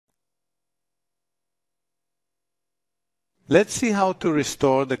Let's see how to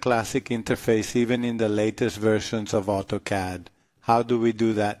restore the classic interface even in the latest versions of AutoCAD. How do we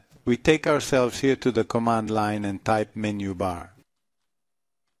do that? We take ourselves here to the command line and type menu bar.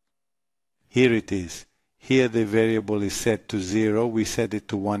 Here it is. Here the variable is set to 0. We set it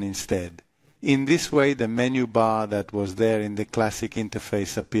to 1 instead. In this way, the menu bar that was there in the classic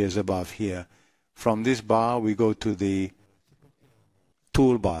interface appears above here. From this bar, we go to the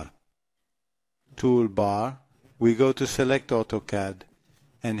toolbar. We go to Select AutoCAD,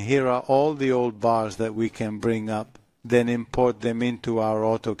 and here are all the old bars that we can bring up, then import them into our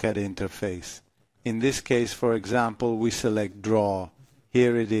AutoCAD interface. In this case, for example, we select Draw.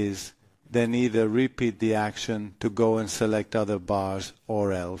 Here it is. Then either repeat the action to go and select other bars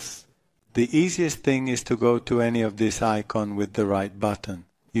or else. The easiest thing is to go to any of this icon with the right button.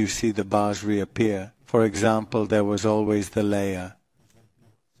 You see the bars reappear. For example, there was always the layer.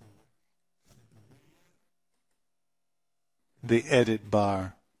 The edit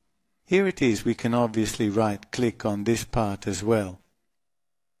bar. Here it is. We can obviously right-click on this part as well.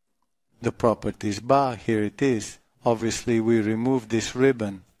 The properties bar, here it is. Obviously we remove this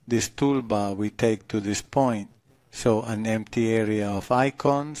ribbon. This toolbar we take to this point. So an empty area of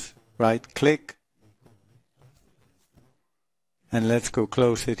icons, right-click. And let's go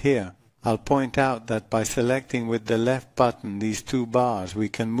close it here. I'll point out that by selecting with the left button these two bars, we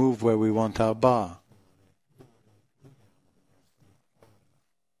can move where we want our bar.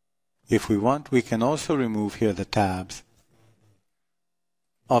 If we want, we can also remove here the tabs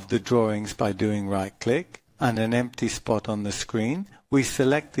of the drawings by doing right-click and an empty spot on the screen. We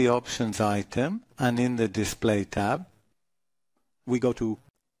select the Options item, and in the Display tab, we go to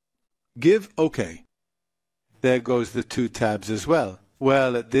Give OK. There goes the two tabs as well.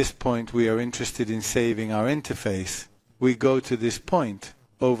 Well, at this point we are interested in saving our interface. We go to this point,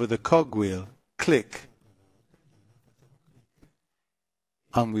 over the cogwheel, click,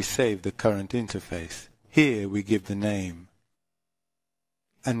 and we save the current interface. Here we give the name,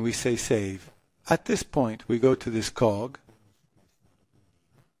 and we say Save. At this point we go to this cog.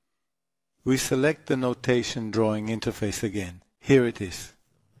 We select the notation drawing interface again. Here it is.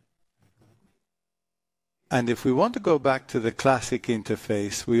 And if we want to go back to the classic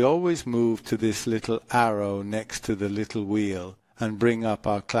interface, we always move to this little arrow next to the little wheel and bring up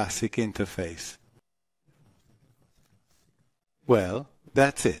our classic interface. Well,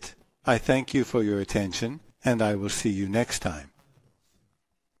 that's it. I thank you for your attention, and I will see you next time.